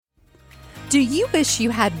Do you wish you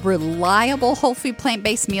had reliable whole food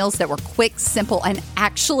plant-based meals that were quick, simple, and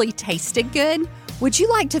actually tasted good? Would you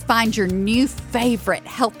like to find your new favorite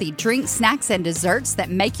healthy drinks, snacks, and desserts that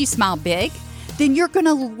make you smile big? Then you're going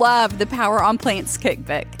to love the Power on Plants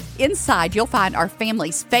cookbook. Inside, you'll find our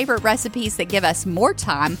family's favorite recipes that give us more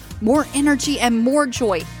time, more energy, and more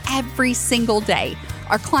joy every single day.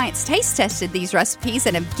 Our clients taste tested these recipes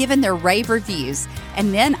and have given their rave reviews.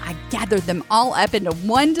 And then I gathered them all up into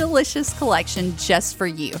one delicious collection just for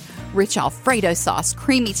you. Rich Alfredo sauce,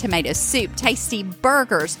 creamy tomato soup, tasty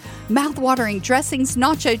burgers, mouth-watering dressings,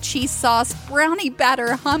 nacho cheese sauce, brownie batter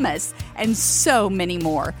hummus, and so many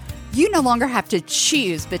more. You no longer have to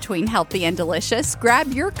choose between healthy and delicious.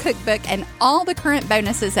 Grab your cookbook and all the current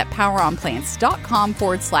bonuses at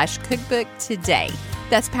poweronplants.com/cookbook today.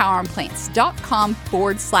 That's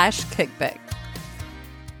poweronplants.com/cookbook.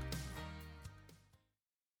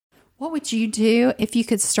 What would you do if you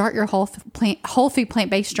could start your whole food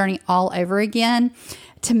plant-based journey all over again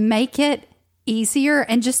to make it easier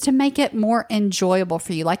and just to make it more enjoyable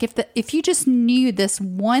for you? Like if you just knew this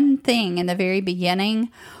one thing in the very beginning,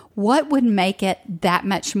 what would make it that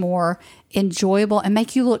much more enjoyable and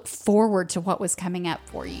make you look forward to what was coming up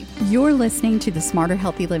for you? You're listening to the Smarter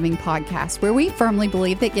Healthy Living podcast, where we firmly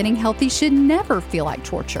believe that getting healthy should never feel like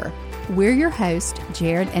torture. We're your hosts,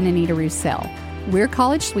 Jared and Anita Roussel. We're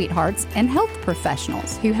college sweethearts and health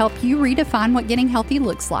professionals who help you redefine what getting healthy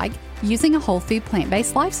looks like using a whole food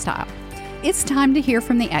plant-based lifestyle. It's time to hear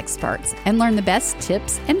from the experts and learn the best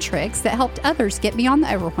tips and tricks that helped others get beyond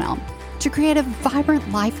the overwhelm to create a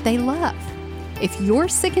vibrant life they love. If you're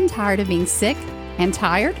sick and tired of being sick and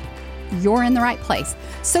tired, you're in the right place.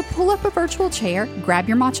 So pull up a virtual chair, grab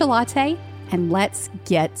your matcha latte, and let's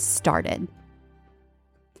get started.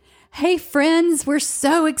 Hey friends, we're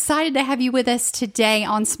so excited to have you with us today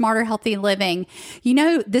on Smarter Healthy Living. You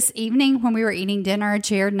know, this evening when we were eating dinner,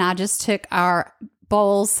 Jared and I just took our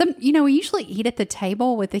bowls. We usually eat at the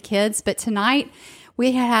table with the kids, but tonight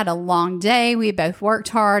we had a long day. We both worked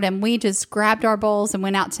hard, and we just grabbed our bowls and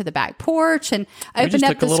went out to the back porch and opened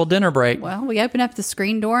up took a little dinner break. Well, we opened up the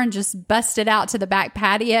screen door and just busted out to the back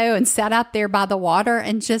patio and sat out there by the water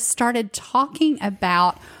and just started talking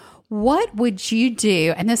about what would you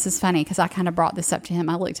do? And this is funny because I kind of brought this up to him.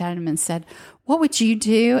 I looked at him and said, what would you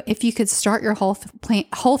do if you could start your whole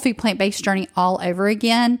food plant-based journey all over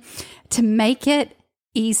again to make it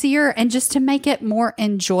easier and just to make it more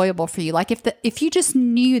enjoyable for you? Like if you just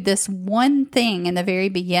knew this one thing in the very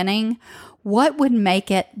beginning, what would make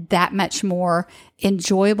it that much more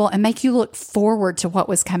enjoyable and make you look forward to what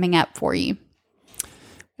was coming up for you?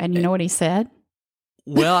 And you know what he said?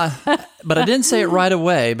 Well, but I didn't say it right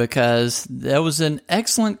away because that was an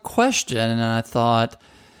excellent question. And I thought,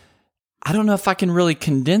 I don't know if I can really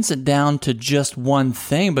condense it down to just one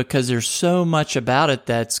thing because there's so much about it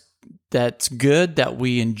that's good, that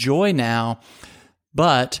we enjoy now.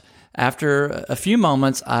 But after a few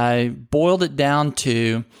moments, I boiled it down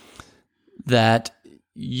to that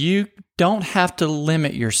you don't have to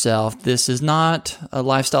limit yourself. This is not a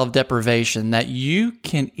lifestyle of deprivation, that you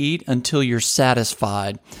can eat until you're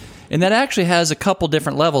satisfied. And that actually has a couple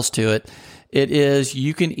different levels to it. It is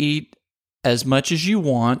you can eat as much as you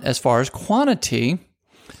want as far as quantity.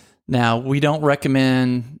 Now, we don't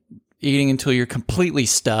recommend eating until you're completely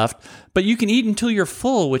stuffed, but you can eat until you're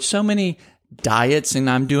full, which so many diets, and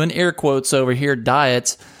I'm doing air quotes over here,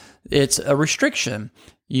 diets, it's a restriction.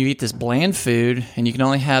 You eat this bland food and you can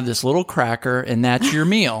only have this little cracker and that's your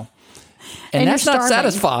meal. And that's not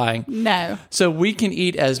satisfying. No. So we can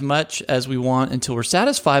eat as much as we want until we're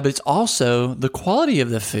satisfied, but it's also the quality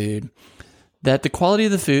of the food. That the quality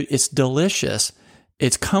of the food is delicious.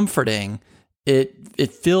 It's comforting.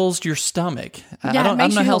 It fills your stomach. Yeah, I don't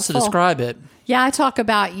know how else to describe it. Yeah, I talk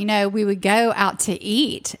about, we would go out to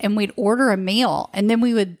eat and we'd order a meal and then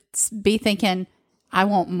we would be thinking, I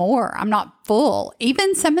want more. I'm not full.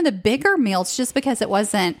 Even some of the bigger meals, just because it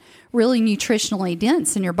wasn't really nutritionally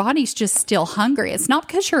dense and your body's just still hungry. It's not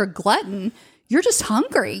because you're a glutton. You're just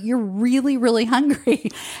hungry. You're really, really hungry.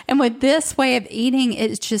 And with this way of eating,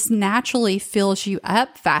 it just naturally fills you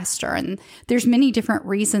up faster. And there's many different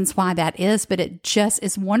reasons why that is, but it just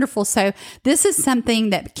is wonderful. So this is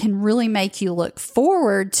something that can really make you look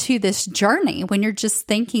forward to this journey when you're just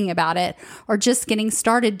thinking about it or just getting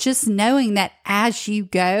started, just knowing that as you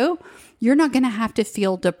go, you're not going to have to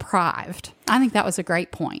feel deprived. I think that was a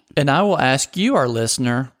great point. And I will ask you, our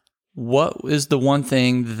listener, what is the one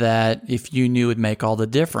thing that if you knew would make all the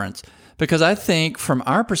difference? Because I think from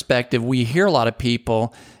our perspective, we hear a lot of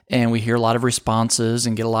people and we hear a lot of responses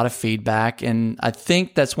and get a lot of feedback. And I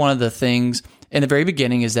think that's one of the things in the very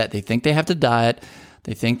beginning is that they think they have to diet.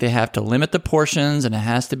 They think they have to limit the portions and it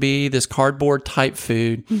has to be this cardboard type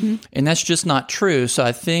food. And that's just not true. So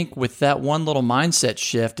I think with that one little mindset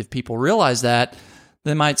shift, if people realize that,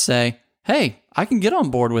 they might say, hey, I can get on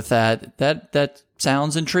board with that. That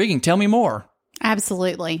sounds intriguing. Tell me more.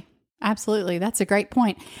 Absolutely. Absolutely. That's a great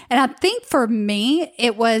point. And I think for me,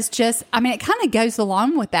 it was just, I mean, it kind of goes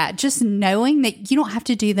along with that. Just knowing that you don't have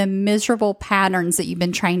to do the miserable patterns that you've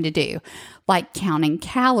been trained to do, like counting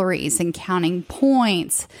calories and counting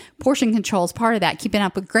points. Portion control is part of that, keeping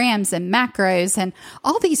up with grams and macros and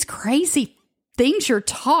all these crazy things you're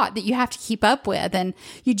taught that you have to keep up with. And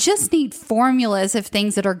you just need formulas of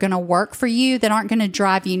things that are going to work for you, that aren't going to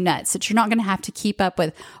drive you nuts, that you're not going to have to keep up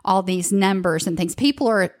with all these numbers and things. People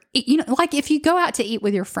are, you know, like if you go out to eat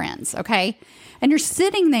with your friends, okay, and you're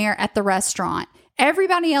sitting there at the restaurant,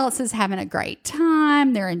 everybody else is having a great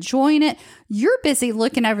time. They're enjoying it. You're busy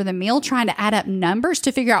looking over the meal, trying to add up numbers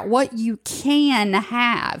to figure out what you can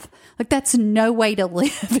have. Like, that's no way to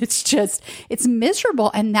live. It's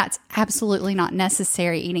miserable. And that's absolutely not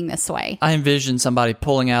necessary eating this way. I envision somebody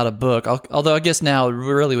pulling out a book, although I guess now it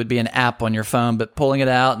really would be an app on your phone, but pulling it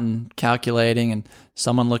out and calculating and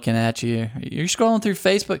someone looking at you. You're scrolling through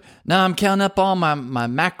Facebook. No, I'm counting up all my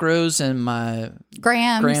macros and my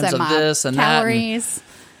grams and of my this and calories. That.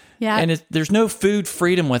 Yeah. And there's no food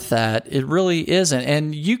freedom with that. It really isn't.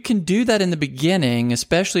 And you can do that in the beginning,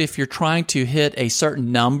 especially if you're trying to hit a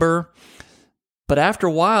certain number. But after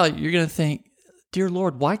a while, you're going to think, dear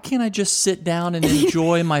Lord, why can't I just sit down and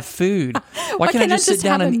enjoy my food? Why can't I just sit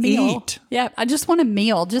down and eat? Yeah, I just want a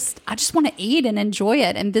meal. I just want to eat and enjoy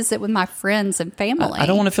it and visit with my friends and family. I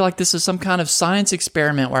don't want to feel like this is some kind of science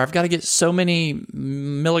experiment where I've got to get so many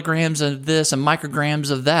milligrams of this and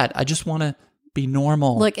micrograms of that. I just want to be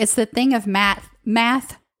normal. Look, it's the thing of math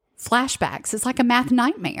flashbacks. It's like a math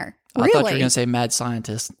nightmare. I Really? thought you were going to say mad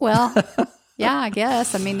scientist. Well, yeah, I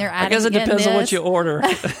guess. I mean, they're adding. I guess it depends on what you order.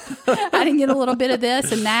 Adding in a little bit of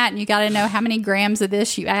this and that, and you got to know how many grams of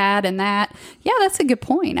this you add and that. Yeah, that's a good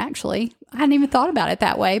point, actually. I hadn't even thought about it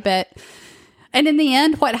that way, and in the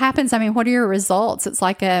end, what happens? I mean, what are your results? It's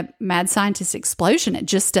like a mad scientist explosion. It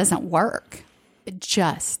just doesn't work. It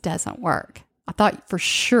just doesn't work. I thought for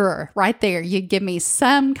sure right there you'd give me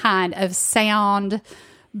some kind of sound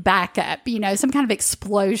backup, some kind of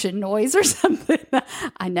explosion noise or something.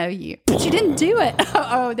 I know you, but you didn't do it.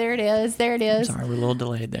 Oh, there it is. There it is. Sorry, we're a little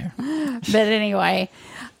delayed there. But anyway,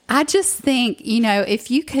 I just think,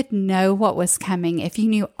 if you could know what was coming, if you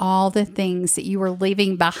knew all the things that you were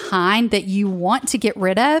leaving behind that you want to get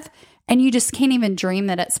rid of, and you just can't even dream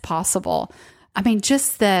that it's possible. I mean,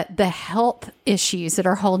 just the health issues that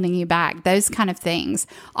are holding you back, those kind of things,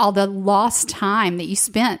 all the lost time that you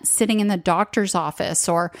spent sitting in the doctor's office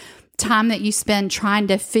or time that you spend trying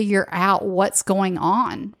to figure out what's going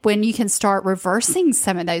on, when you can start reversing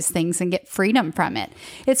some of those things and get freedom from it.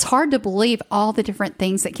 It's hard to believe all the different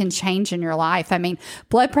things that can change in your life. I mean,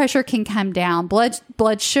 blood pressure can come down,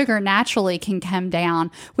 blood sugar naturally can come down,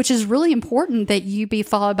 which is really important that you be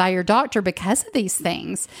followed by your doctor because of these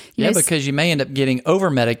things. Because you may end up getting over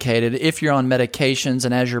medicated if you're on medications,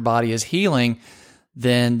 and as your body is healing,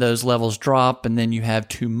 then those levels drop, and then you have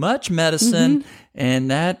too much medicine.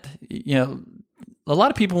 And that, a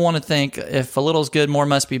lot of people want to think if a little is good, more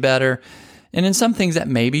must be better. And in some things that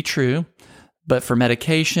may be true, but for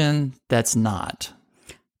medication, that's not.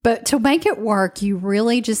 But to make it work, you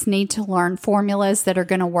really just need to learn formulas that are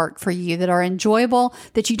going to work for you, that are enjoyable,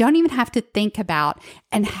 that you don't even have to think about,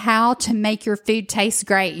 and how to make your food taste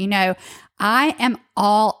great. I am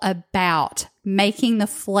all about making the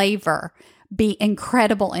flavor be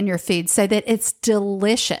incredible in your food so that it's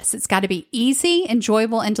delicious. It's got to be easy,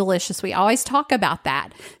 enjoyable, and delicious. We always talk about that.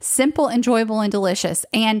 Simple, enjoyable, and delicious.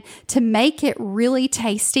 And to make it really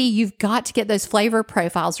tasty, you've got to get those flavor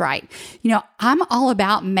profiles right. I'm all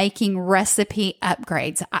about making recipe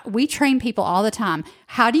upgrades. We train people all the time.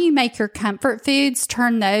 How do you make your comfort foods,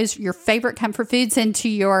 turn your favorite comfort foods into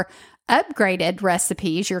your upgraded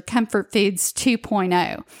recipes, your comfort foods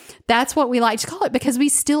 2.0. That's what we like to call it, because we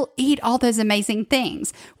still eat all those amazing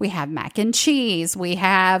things. We have mac and cheese. We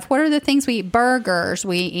have, what are the things we eat? Burgers.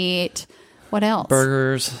 We eat, what else?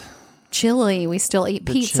 Burgers. Chili. We still eat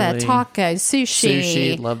pizza, tacos,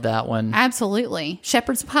 Sushi. Love that one. Absolutely.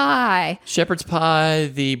 Shepherd's pie. Shepherd's pie,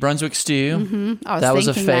 the Brunswick stew. Mm-hmm. That was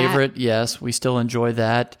a favorite. Yes, we still enjoy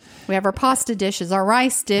that. We have our pasta dishes, our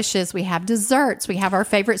rice dishes. We have desserts. We have our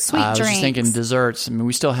favorite sweet drinks. I was just thinking desserts. I mean,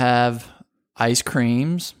 we still have ice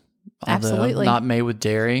creams. Absolutely. Not made with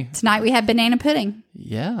dairy. Tonight we had banana pudding.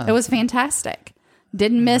 Yeah. It was fantastic.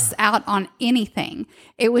 Didn't miss out on anything.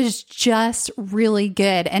 It was just really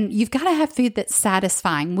good. And you've got to have food that's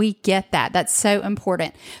satisfying. We get that. That's so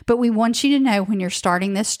important. But we want you to know when you're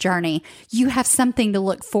starting this journey, you have something to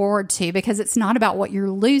look forward to, because it's not about what you're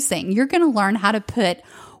losing. You're going to learn how to put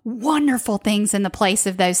wonderful things in the place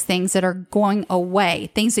of those things that are going away,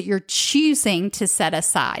 things that you're choosing to set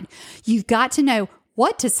aside. You've got to know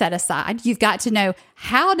what to set aside. You've got to know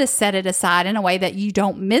how to set it aside in a way that you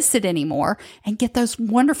don't miss it anymore, and get those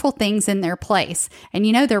wonderful things in their place. And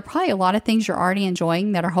there are probably a lot of things you're already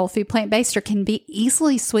enjoying that are whole food plant-based or can be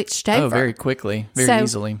easily switched over. Oh, very quickly, very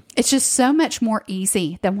easily. It's just so much more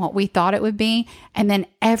easy than what we thought it would be. And then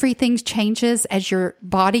everything changes as your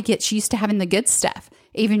body gets used to having the good stuff.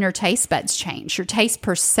 Even your taste buds change, your taste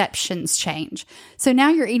perceptions change. So now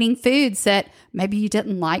you're eating foods that maybe you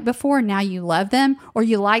didn't like before. Now you love them, or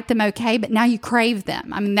you liked them okay, but now you crave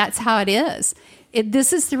them. I mean, that's how it is.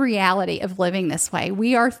 This is the reality of living this way.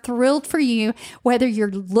 We are thrilled for you, whether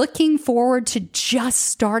you're looking forward to just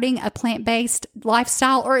starting a plant-based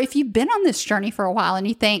lifestyle, or if you've been on this journey for a while and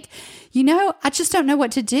you think, I just don't know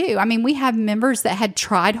what to do. I mean, we have members that had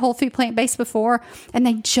tried whole food plant-based before and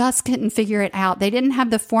they just couldn't figure it out. They didn't have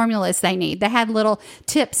the formulas they need. They had little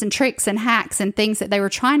tips and tricks and hacks and things that they were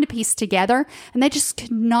trying to piece together, and they just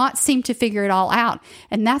could not seem to figure it all out.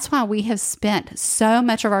 And that's why we have spent so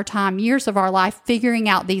much of our time, years of our life, figuring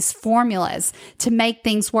out these formulas to make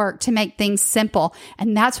things work, to make things simple.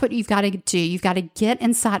 And that's what you've got to do. You've got to get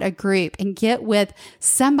inside a group and get with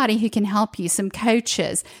somebody who can help you, some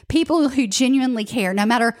coaches, people who genuinely care, no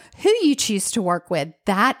matter who you choose to work with.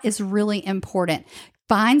 That is really important.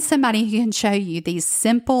 Find somebody who can show you these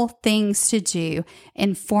simple things to do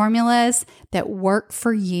in formulas that work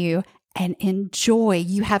for you, and enjoy.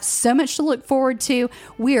 You have so much to look forward to.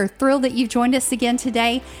 We are thrilled that you've joined us again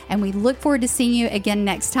today, and we look forward to seeing you again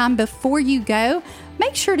next time. Before you go,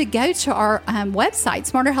 make sure to go to our website,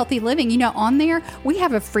 Smarter Healthy Living. On there, we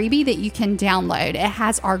have a freebie that you can download. It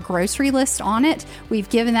has our grocery list on it. We've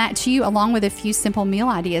given that to you along with a few simple meal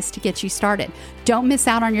ideas to get you started. Don't miss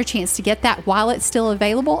out on your chance to get that while it's still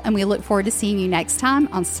available, and we look forward to seeing you next time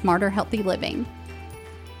on Smarter Healthy Living.